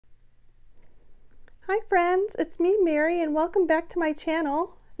Hi friends, it's me Mary and welcome back to my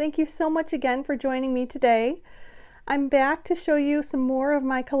channel. Thank you so much again for joining me today. I'm back to show you some more of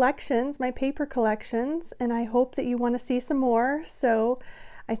my collections, my paper collections, and I hope that you want to see some more. So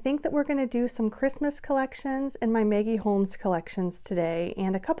I think that we're going to do some Christmas collections and my Maggie Holmes collections today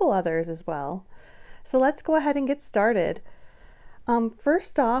and a couple others as well. So let's go ahead and get started.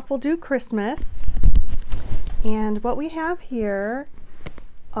 First off, we'll do Christmas, and what we have here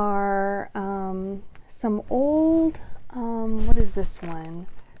are some old, what is this one?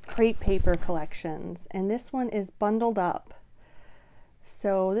 Crepe paper collections, and this one is bundled up.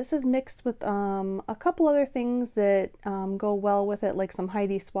 So this is mixed with a couple other things that go well with it, like some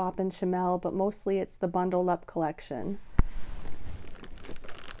Heidi Swapp and Chamel, but mostly it's the bundled up collection.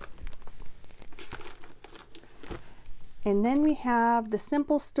 And then we have the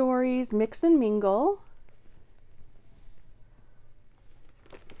Simple Stories Mix and Mingle.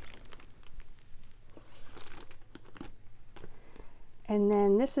 And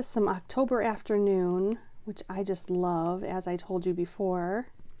then this is some October Afternoon, which I just love, as I told you before.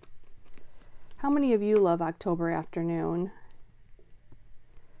 How many of you love October Afternoon?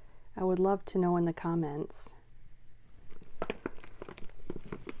 I would love to know in the comments.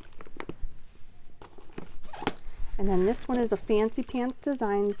 And then this one is a Fancy Pants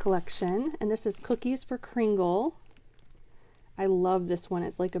Design collection, and this is Cookies for Kringle. I love this one.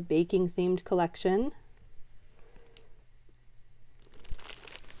 It's like a baking themed collection.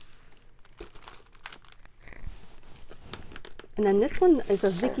 And then this one is a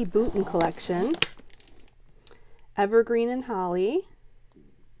Vicki Boutin collection, Evergreen and Holly.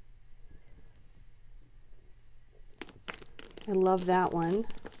 I love that one.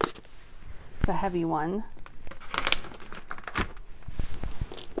 It's a heavy one.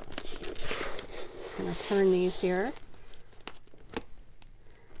 Just gonna turn these here.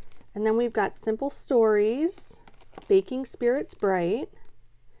 And then we've got Simple Stories, Baking Spirits Bright,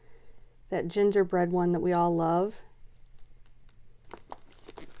 that gingerbread one that we all love.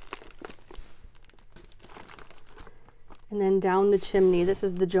 And then Down the Chimney, this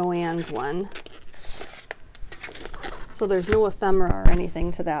is the Joann's one. So there's no ephemera or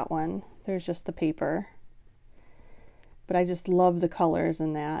anything to that one. There's just the paper. But I just love the colors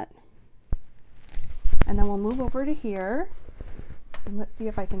in that. And then we'll move over to here. And let's see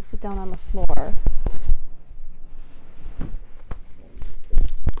if I can sit down on the floor,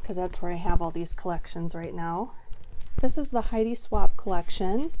 because that's where I have all these collections right now. This is the Heidi Swapp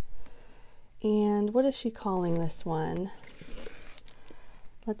collection. And what is she calling this one?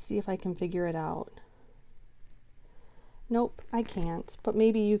 Let's see if I can figure it out. Nope, I can't, but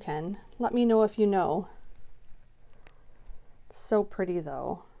maybe you can. Let me know if you know. It's so pretty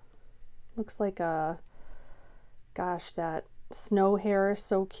though. Looks like a, gosh, that snow hare is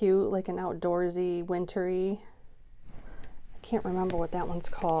so cute, like an outdoorsy, wintry. I can't remember what that one's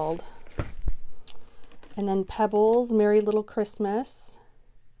called. And then Pebbles, Merry Little Christmas.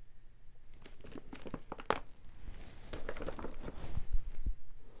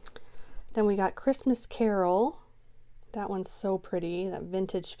 Then we got Christmas Carol. That one's so pretty, that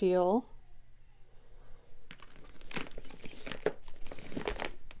vintage feel.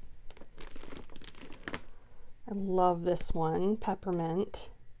 I love this one, Peppermint.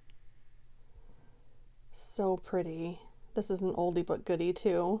 So pretty. This is an oldie but goodie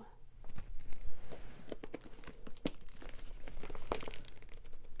too.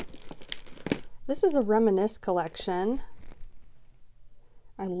 This is a Reminisce collection.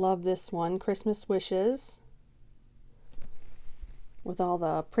 I love this one, Christmas Wishes, with all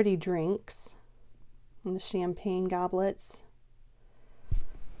the pretty drinks and the champagne goblets.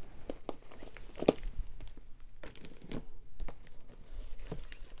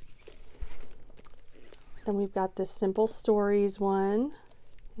 Then we've got this Simple Stories one.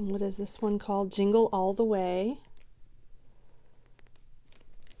 And what is this one called? Jingle All the Way.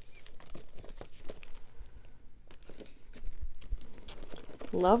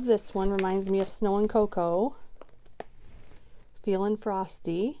 Love this one, reminds me of Snow and Cocoa. Feelin'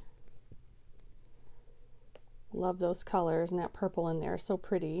 Frosty. Love those colors and that purple in there, so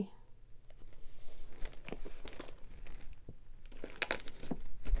pretty.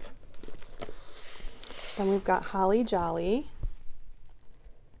 Then we've got Holly Jolly.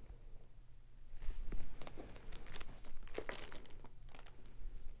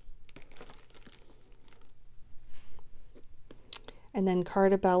 And then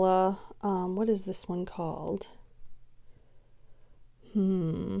Cartabella, what is this one called?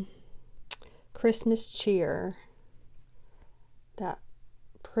 Christmas Cheer. That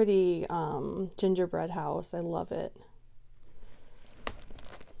pretty gingerbread house. I love it.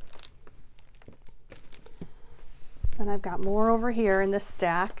 Then I've got more over here in this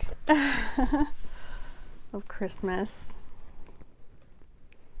stack of Christmas.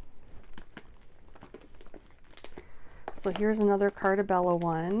 So here's another Carta Bella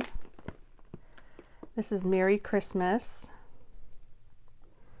one. This is Merry Christmas.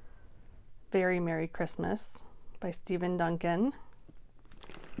 Very Merry Christmas by Stephen Duncan.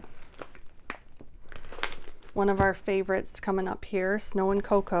 One of our favorites coming up here, Snow and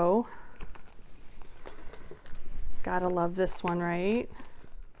Cocoa. Gotta love this one, right?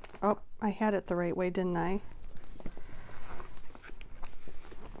 Oh, I had it the right way, didn't I?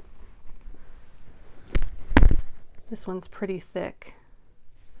 This one's pretty thick.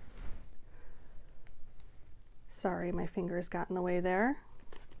 Sorry, my fingers got in the way there.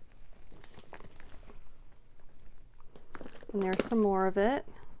 And there's some more of it.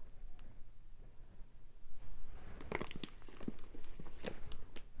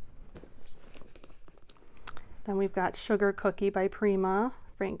 Then we've got Sugar Cookie by Prima,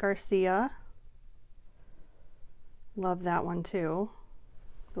 Frank Garcia. Love that one too.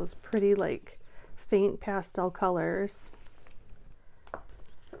 Those pretty like faint pastel colors.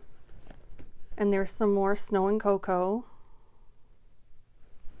 And there's some more Snow and Cocoa.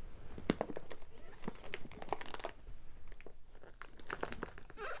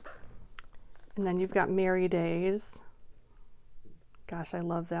 And then you've got Merry Days. Gosh, I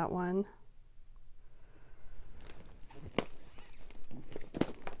love that one.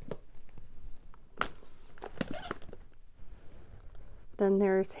 Then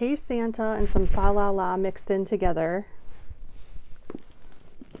there's Hey Santa and some Fa La La mixed in together.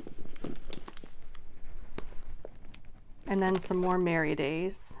 And then some more Merry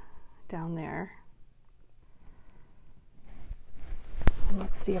Days down there. And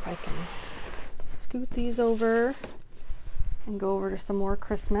let's see if I can scoot these over and go over to some more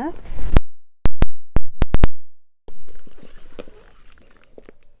Christmas.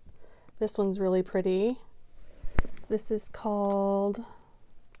 This one's really pretty. This is called,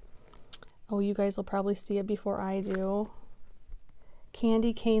 oh, you guys will probably see it before I do,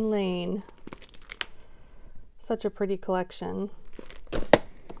 Candy Cane Lane. Such a pretty collection.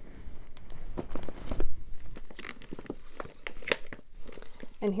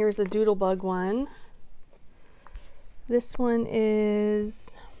 And here's a Doodlebug one. This one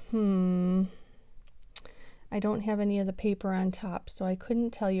is, I don't have any of the paper on top, so I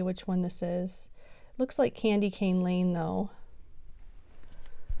couldn't tell you which one this is. Looks like Candy Cane Lane though.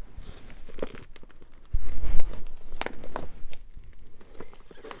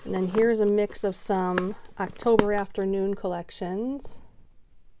 And then here's a mix of some October Afternoon collections.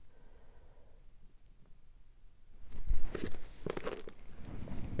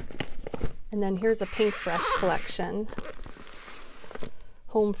 And then here's a Pink Fresh collection.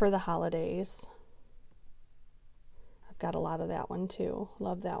 Home for the Holidays. I've got a lot of that one too.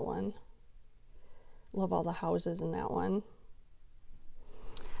 Love that one. Love all the houses in that one.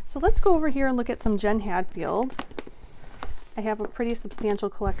 So let's go over here and look at some Jen Hadfield. I have a pretty substantial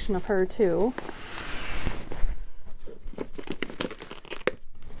collection of her too.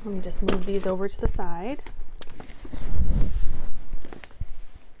 Let me just move these over to the side.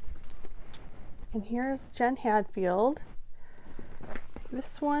 And here's Jen Hadfield.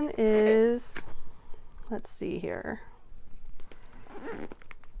 This one is, let's see here.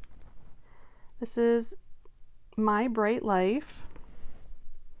 This is My Bright Life.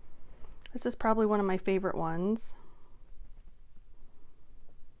 This is probably one of my favorite ones.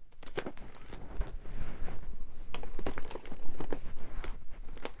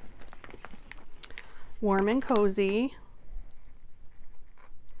 Warm and Cozy.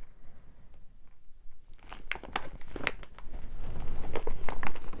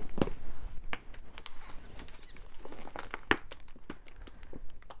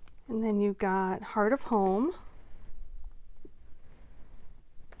 And then you've got Heart of Home.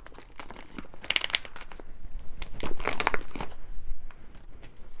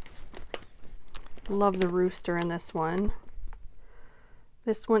 Love the rooster in this one.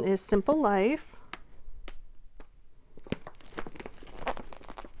 This one is Simple Life.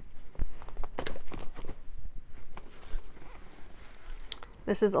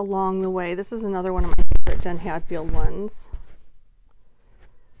 This is Along the Way. This is another one of my favorite Jen Hadfield ones.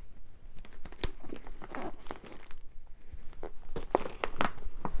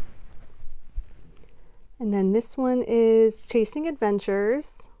 And then this one is Chasing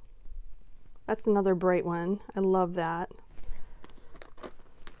Adventures. That's another bright one. I love that.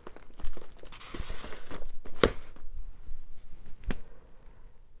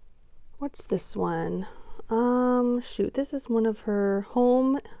 What's this one? Shoot, this is one of her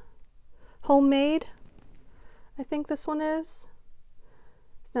homemade, I think this one is.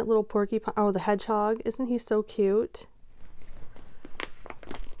 Isn't that little porcupine? Oh, the hedgehog. Isn't he so cute?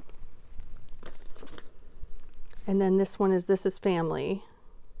 And then this one is This Is Family.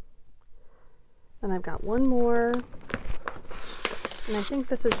 Then I've got one more. And I think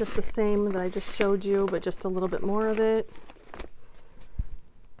this is just the same that I just showed you, but just a little bit more of it.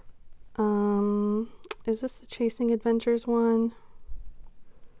 Is this the Chasing Adventures one?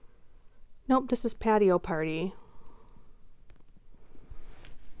 Nope, this is Patio Party.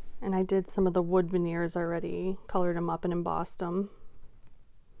 And I did some of the wood veneers already, colored them up and embossed them.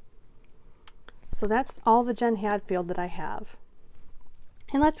 So that's all the Jen Hadfield that I have.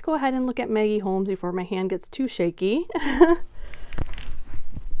 And let's go ahead and look at Maggie Holmes before my hand gets too shaky.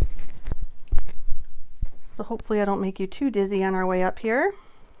 So hopefully I don't make you too dizzy on our way up here.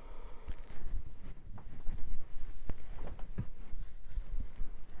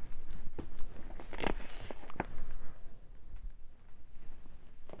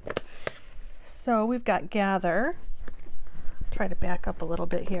 So we've got Gather. Try to back up a little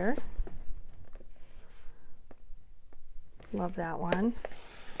bit here. Love that one.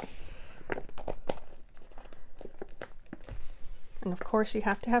 And of course you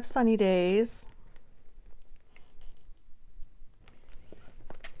have to have Sunny Days.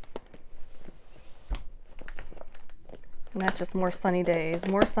 And that's just more sunny days,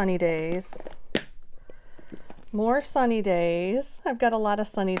 more sunny days. More sunny days. I've got a lot of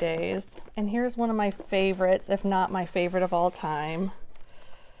sunny days. And here's one of my favorites, if not my favorite of all time.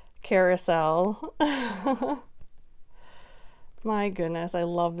 Carousel. My goodness, I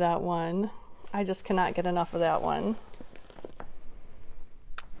love that one. I just cannot get enough of that one.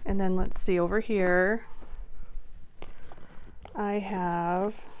 And then let's see over here. I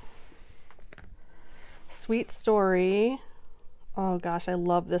have Sweet Story. Oh gosh, I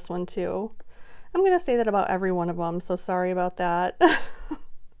love this one too. I'm going to say that about every one of them, so sorry about that.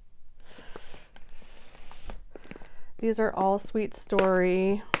 These are all Sweet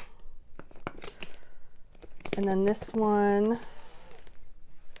Story. And then this one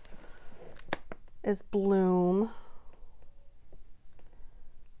is Bloom.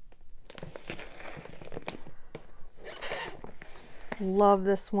 Love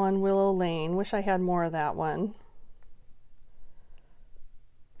this one, Willow Lane. Wish I had more of that one.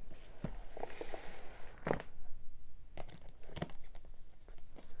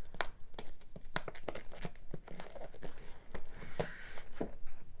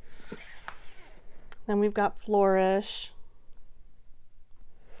 Then we've got Flourish.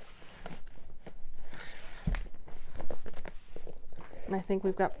 And I think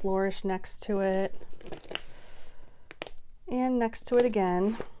we've got Flourish next to it. And next to it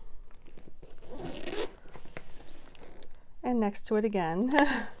again. And next to it again.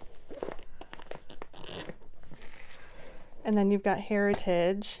 And then you've got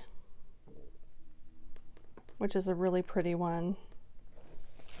Heritage, which is a really pretty one.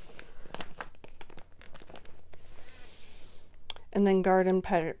 And then Garden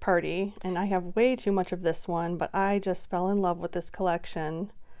Party, and I have way too much of this one, but I just fell in love with this collection.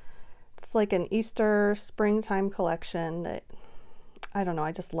 It's like an Easter springtime collection that, I don't know,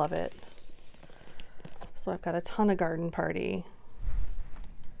 I just love it. So I've got a ton of Garden Party.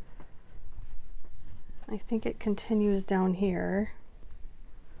 I think it continues down here.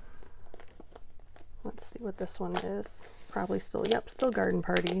 Let's see what this one is. Probably still, yep, still Garden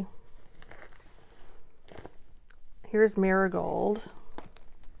Party. Here's Marigold.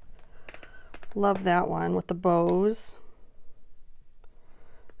 Love that one with the bows.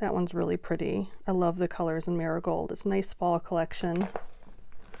 That one's really pretty. I love the colors in Marigold. It's a nice fall collection.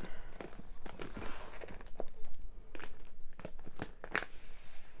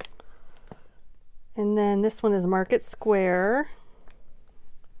 And then this one is Market Square.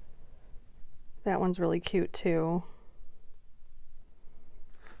 That one's really cute too.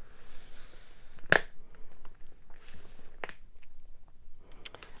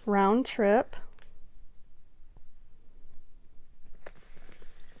 Round Trip.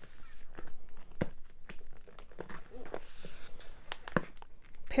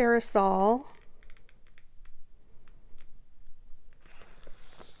 Parasol.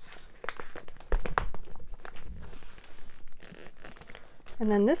 And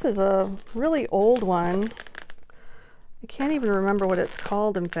then this is a really old one. I can't even remember what it's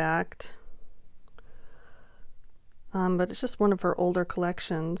called, in fact. But it's just one of her older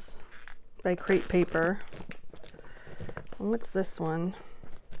collections by Crate Paper. And what's this one?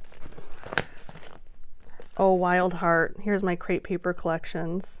 Oh, Wild Heart. Here's my Crate Paper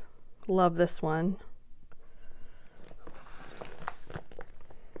collections. Love this one.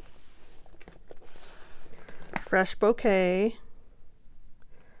 Fresh Bouquet.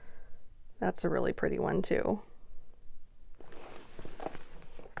 That's a really pretty one too.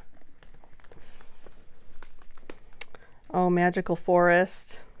 Oh, Magical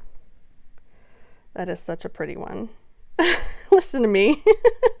Forest. That is such a pretty one. Listen to me.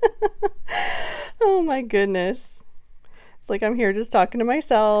 Oh my goodness. It's like I'm here just talking to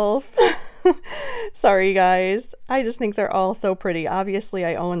myself. Sorry guys. I just think they're all so pretty. Obviously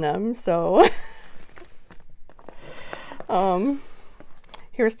I own them, so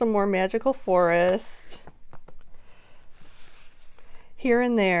here's some more Magical Forest. Here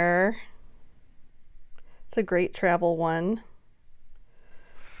and There. It's a great travel one.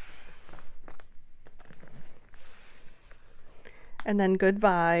 And then Good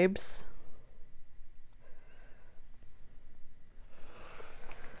Vibes.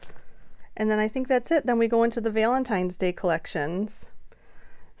 And then I think that's it. Then we go into the Valentine's Day collections.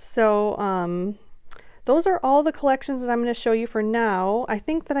 So those are all the collections that I'm going to show you for now. I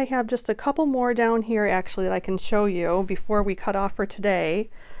think that I have just a couple more down here actually that I can show you before we cut off for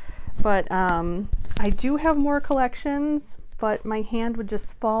today. But I do have more collections, but my hand would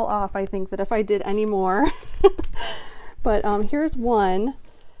just fall off, I think, that if I did any more. But here's one.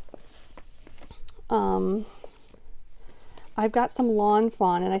 I've got some Lawn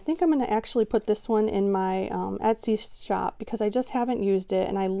Fawn, and I think I'm going to actually put this one in my Etsy shop because I just haven't used it,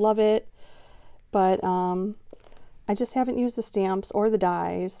 and I love it. But I just haven't used the stamps or the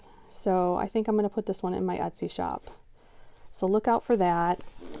dies, so I think I'm going to put this one in my Etsy shop. So look out for that.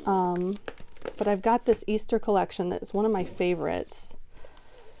 But I've got this Easter collection that is one of my favorites.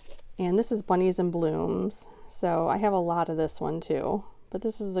 And this is Bunnies and Blooms. So I have a lot of this one too. But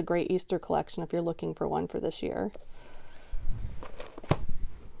this is a great Easter collection if you're looking for one for this year.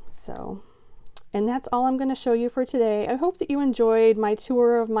 So, and that's all I'm going to show you for today. I hope that you enjoyed my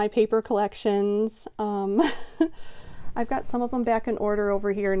tour of my paper collections. I've got some of them back in order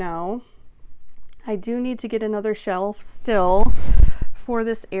over here now. I do need to get another shelf still for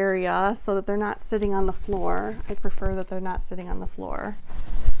this area so that they're not sitting on the floor. I prefer that they're not sitting on the floor.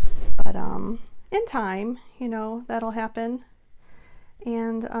 But in time, you know, that'll happen.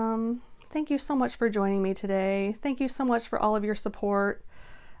 And thank you so much for joining me today. Thank you so much for all of your support.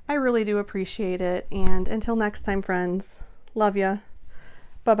 I really do appreciate it. And until next time, friends, love ya.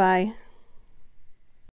 Bye-bye.